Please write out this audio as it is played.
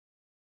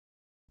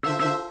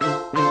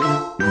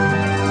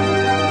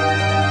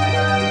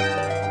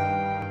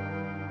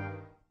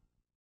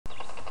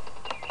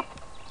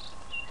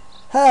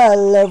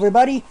Hello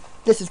everybody,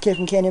 this is Kid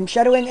from Kingdom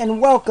Shadowing, and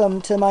welcome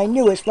to my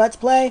newest Let's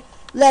Play,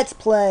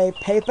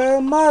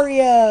 Paper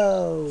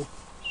Mario!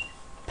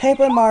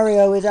 Paper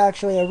Mario is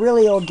actually a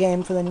really old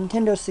game for the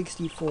Nintendo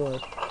 64.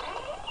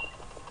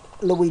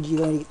 Luigi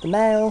going to get the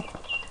mail.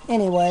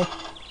 Anyway,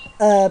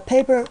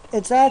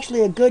 it's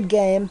actually a good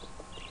game,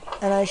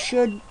 and I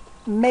should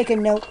make a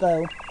note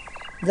though,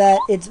 that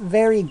it's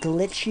very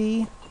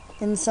glitchy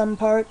in some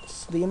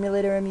parts. The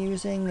emulator I'm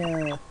using,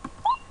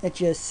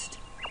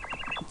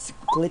 it's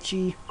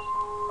glitchy.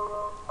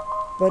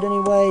 But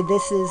anyway,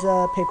 this is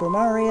Paper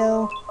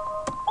Mario,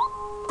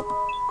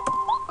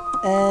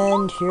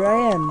 and here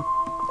I am.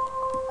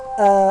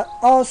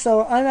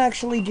 Also, I'm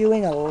actually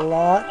doing a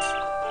lot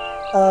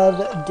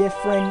of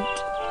different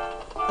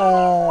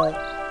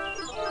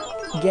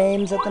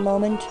games at the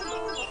moment.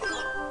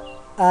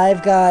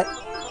 I've got,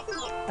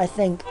 I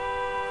think,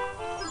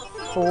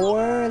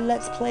 4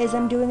 Let's Plays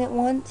I'm doing at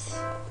once.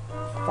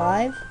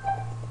 5?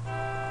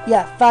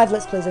 Yeah, 5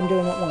 Let's Plays I'm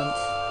doing at once.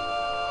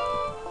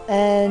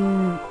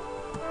 And,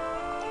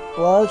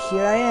 well,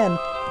 here I am.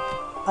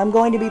 I'm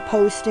going to be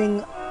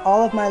posting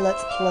all of my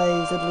Let's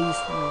Plays at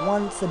least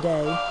once a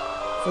day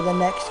for the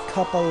next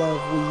couple of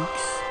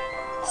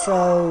weeks.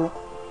 So,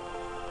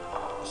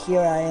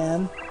 here I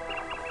am.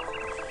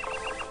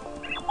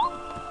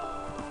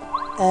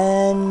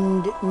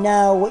 And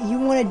now what you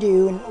want to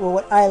do, or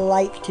what I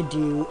like to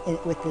do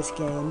with this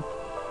game,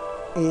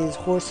 is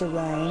horse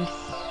around.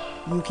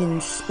 You can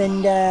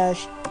spin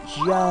dash,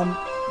 jump.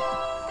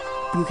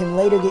 You can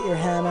later get your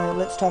hammer.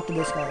 Let's talk to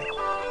this guy.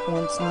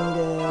 Wants me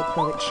to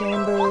private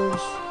chambers.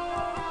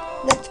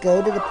 Let's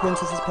go to the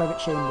princess's private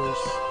chambers.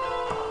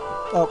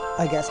 Oh,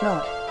 I guess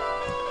not.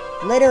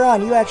 Later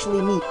on, you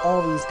actually meet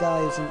all these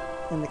guys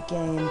in the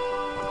game.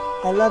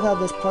 I love how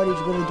this party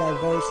is really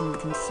diverse and you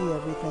can see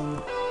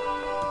everything.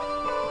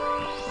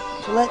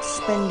 So let's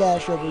spin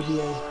dash over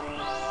here.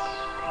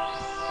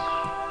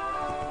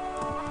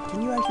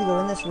 Can you actually go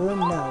in this room?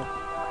 No.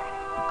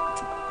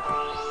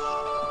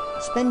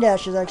 Spin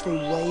dash is actually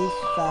way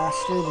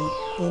faster than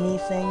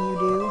anything you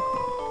do.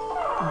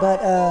 But,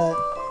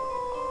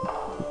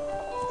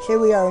 here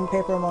we are in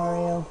Paper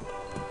Mario.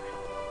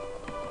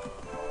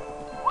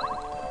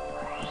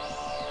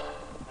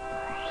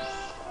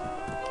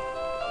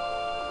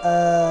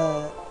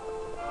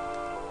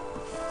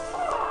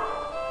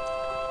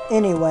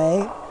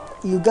 Anyway,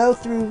 you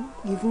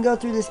can go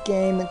through this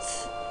game.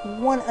 It's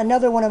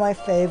another one of my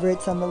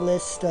favorites on the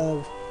list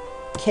of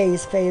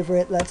Kay's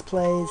favorite Let's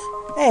Plays.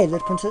 Hey,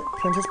 there's Princess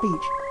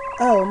Peach.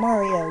 Oh,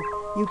 Mario,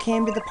 you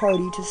came to the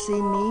party to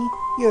see me?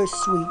 You're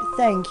sweet,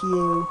 thank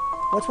you.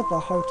 What's with the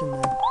heart in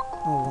there?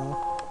 Oh well.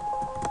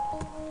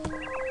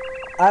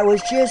 I was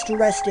just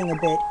resting a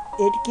bit.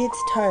 It gets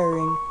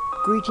tiring,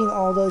 greeting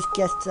all those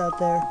guests out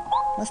there.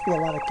 Must be a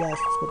lot of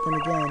guests, but then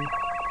again,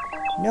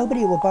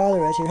 nobody will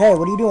bother us here. Hey,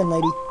 what are you doing,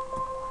 lady?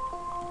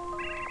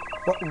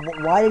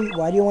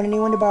 Why do you want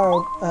anyone to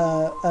borrow?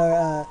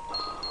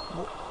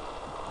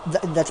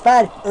 That's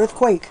bad.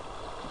 Earthquake.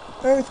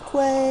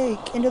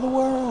 Earthquake into the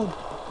world.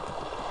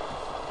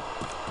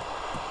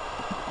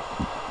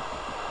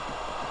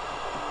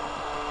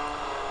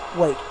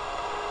 Wait,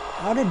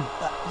 how did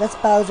that's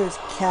Bowser's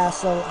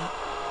castle?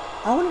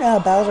 I want to know how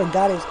Bowser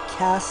got his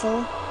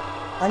castle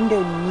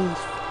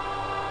underneath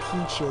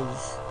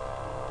Peach's.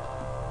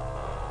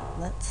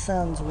 That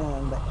sounds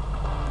wrong, but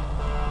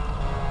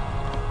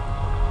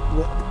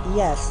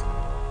yes.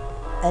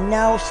 And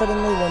now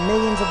suddenly we're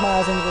millions of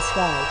miles into the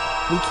sky.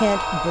 We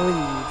can't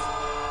breathe.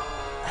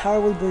 How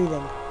are we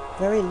breathing?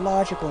 Very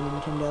logical,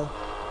 Nintendo.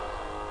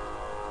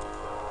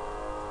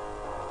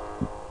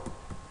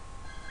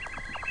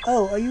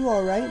 Oh, are you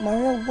alright,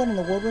 Mario? What in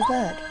the world was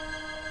that?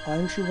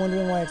 Aren't you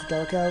wondering why it's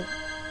dark out?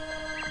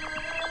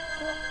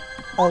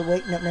 Oh,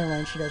 wait, no, never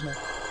mind, she does know.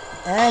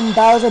 And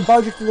Bowser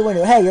barges through the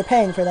window. Hey, you're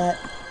paying for that.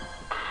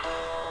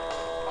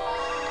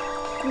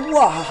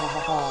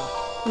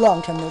 Wahahaha.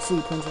 Long time no see,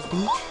 Princess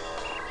Peach.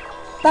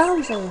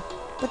 Bowser!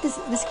 But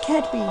this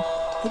can't be.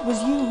 It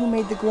was you who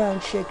made the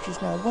ground shake just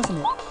now, wasn't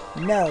it?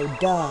 No,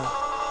 duh.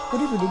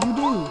 Whatever did you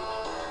do?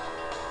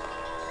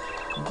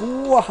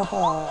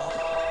 Gwahaha.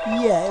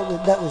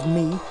 Yeah, that was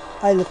me.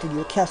 I lifted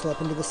your castle up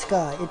into the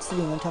sky. It's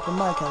sitting on top of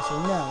my castle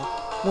now.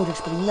 Won't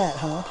explain that,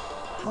 huh?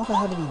 How the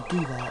hell did he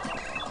do that?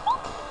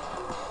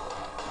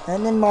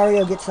 And then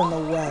Mario gets in the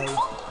way.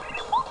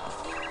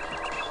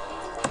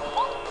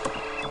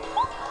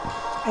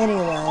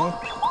 Anyway,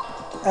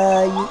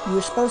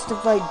 you're supposed to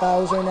fight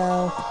Bowser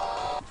now.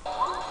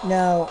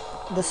 Now,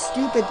 the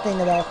stupid thing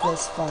about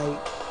this fight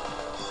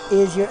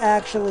is you're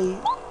actually,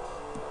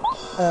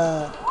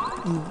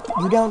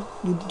 you don't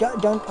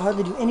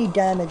hardly do any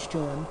damage to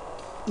him,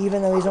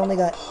 even though he's only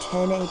got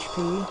 10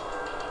 HP.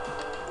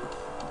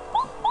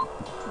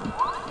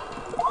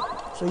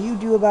 So you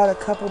do about a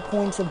couple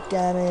points of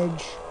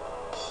damage.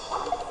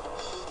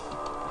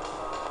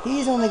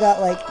 He's only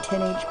got like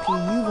 10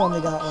 HP, you've only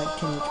got like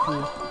 10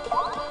 HP.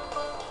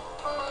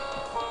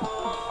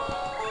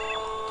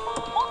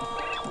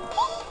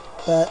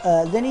 But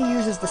then he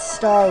uses the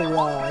Star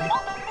Rod,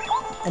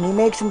 And he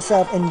makes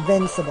himself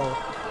invincible.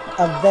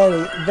 A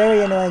very,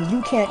 very annoying.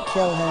 You can't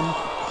kill him.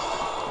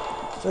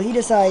 So he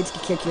decides to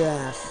kick your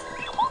ass.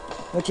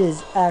 Which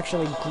is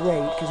actually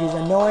great, because he's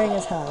annoying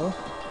as hell.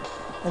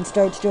 And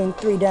starts doing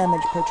 3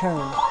 damage per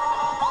turn.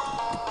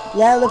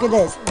 Yeah, look at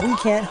this. We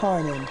can't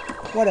harm him.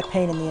 What a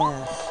pain in the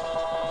ass.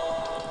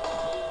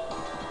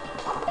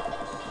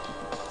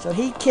 So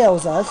he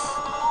kills us.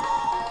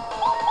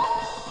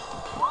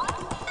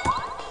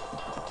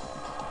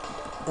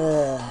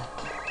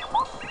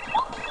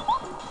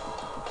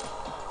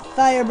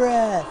 Fire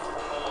breath!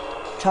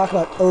 Talk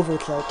about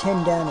overkill.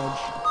 10 damage.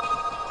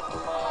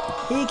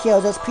 He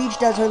kills us. Peach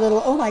does her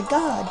little, oh my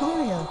god,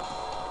 Mario!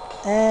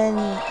 And...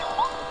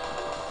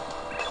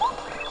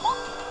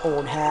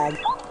 old hag.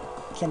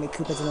 Kimmy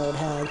Koopa's an old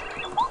hag.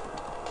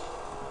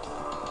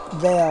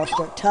 They all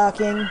start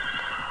talking.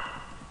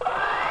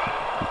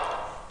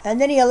 And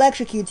then he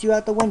electrocutes you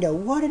out the window.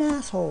 What an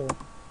asshole.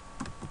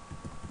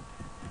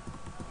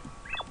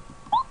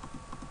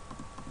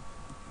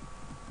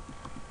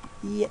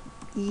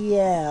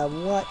 Yeah,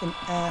 what an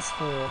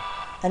asshole.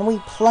 And we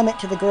plummet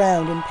to the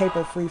ground in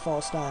paper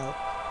freefall style.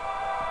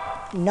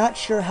 Not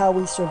sure how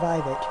we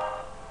survive it.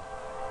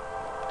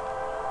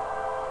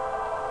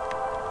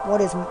 I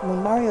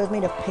mean, Mario is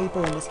made of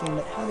paper in this game,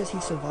 but how does he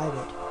survive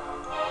it?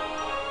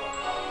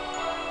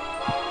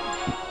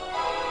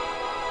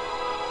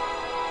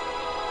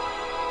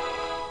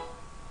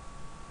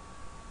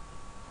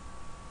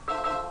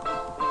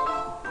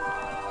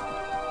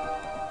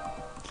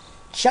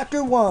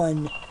 Chapter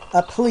 1,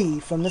 A Plea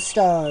from the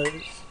Stars.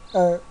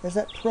 Or, is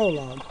that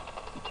prologue?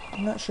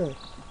 I'm not sure.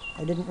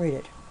 I didn't read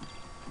it.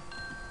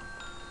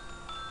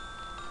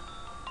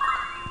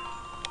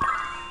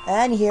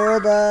 And here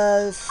are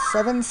the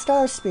 7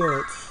 star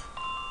spirits.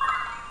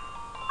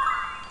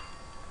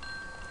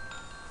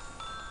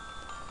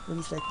 At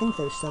least I think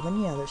there's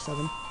 7. Yeah, there's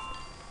 7.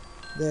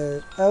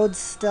 They're Ode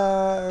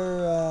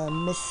Star,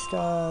 Mist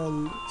Star,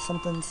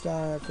 something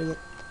Star,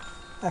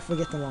 I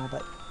forget them all,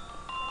 but...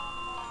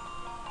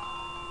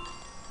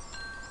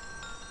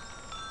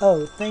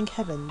 Oh, thank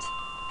heavens.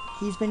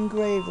 He's been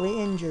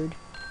gravely injured,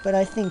 but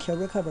I think he'll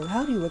recover.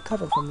 How do you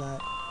recover from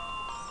that?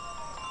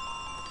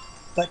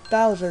 But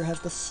Bowser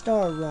has the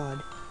Star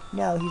Rod.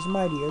 Now he's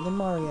mightier than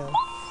Mario.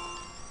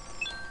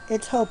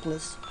 It's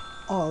hopeless.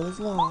 All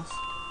is lost.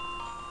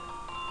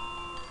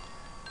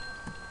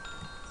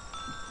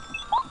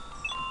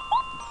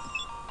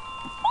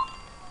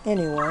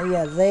 Anyway,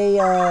 yeah, they,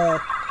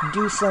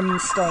 do some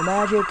star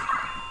magic,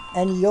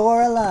 and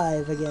you're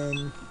alive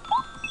again.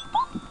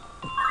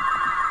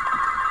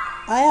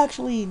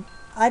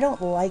 I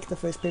don't like the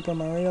first Paper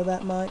Mario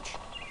that much.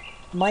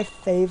 My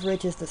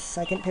favorite is the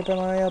second Paper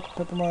Mario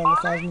and the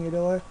Thousand Year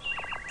Door.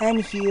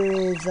 And here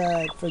is,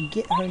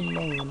 forget her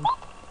name.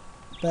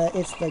 But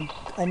it's the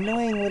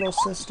annoying little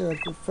sister of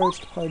the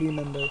first party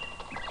member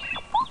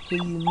who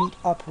you meet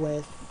up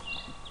with.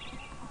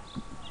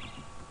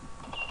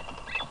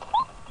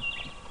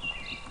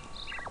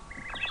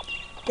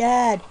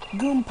 Dad!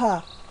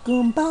 Goomba!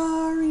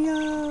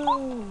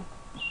 Goombario!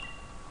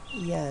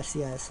 Yes,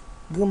 yes.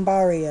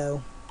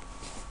 Goombario.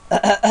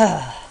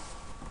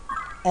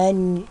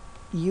 And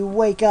you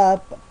wake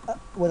up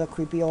with a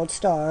creepy old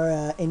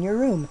star in your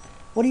room.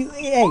 What do you...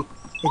 Hey!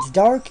 It's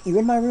dark. You're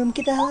in my room.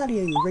 Get the hell out of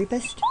here, you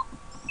rapist.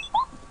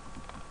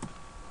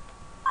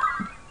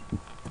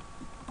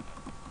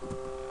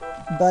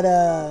 But,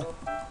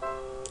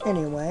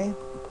 anyway.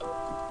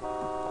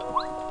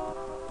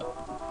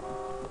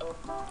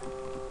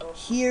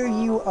 Here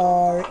you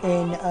are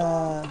in,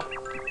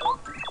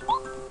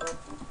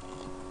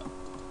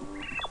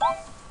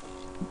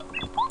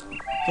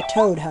 the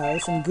Toad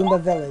House in Goomba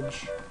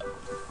Village.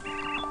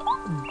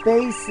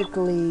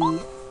 Basically,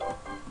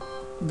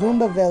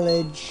 Goomba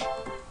Village,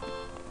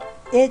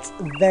 it's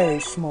very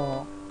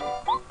small.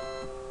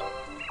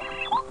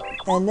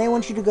 And they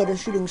want you to go to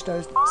Shooting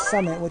Stars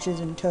Summit, which is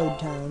in Toad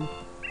Town.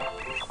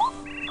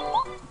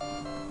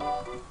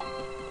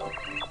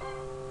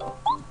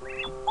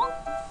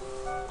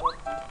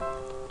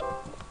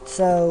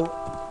 So,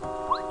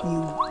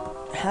 you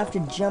have to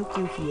jump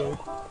through here,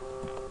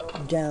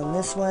 down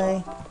this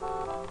way,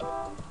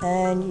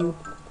 and you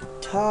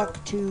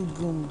talk to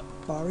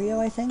Goombario,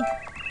 I think?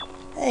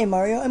 Hey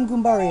Mario, I'm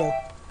Goombario.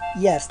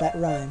 Yes, that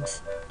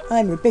rhymes.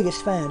 I'm your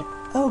biggest fan.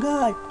 Oh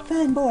god,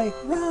 fanboy,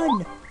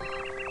 run!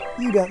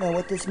 You don't know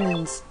what this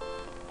means.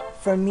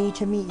 For me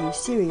to meet you,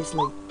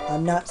 seriously,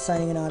 I'm not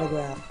signing an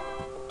autograph.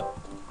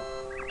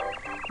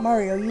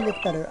 Mario, you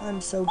look better.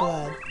 I'm so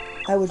glad.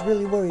 I was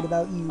really worried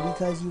about you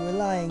because you were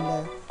lying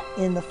there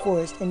in the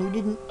forest and you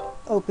didn't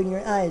open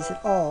your eyes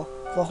at all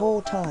the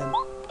whole time.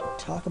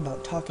 Talk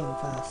about talking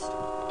fast.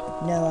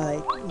 Now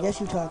I guess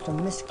you talked to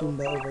Miss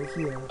Goomba over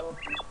here.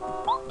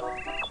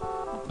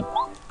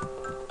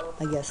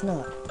 I guess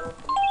not.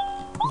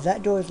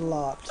 That door's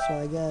locked,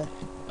 so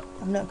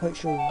I'm not quite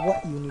sure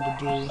what you need to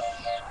do.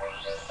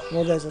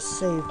 Well, there's a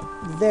save.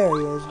 There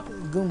he is,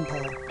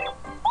 Goomba.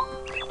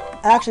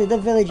 Actually, the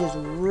village is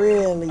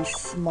really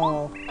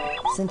small.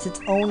 Since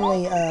it's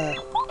only,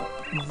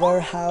 their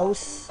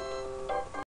house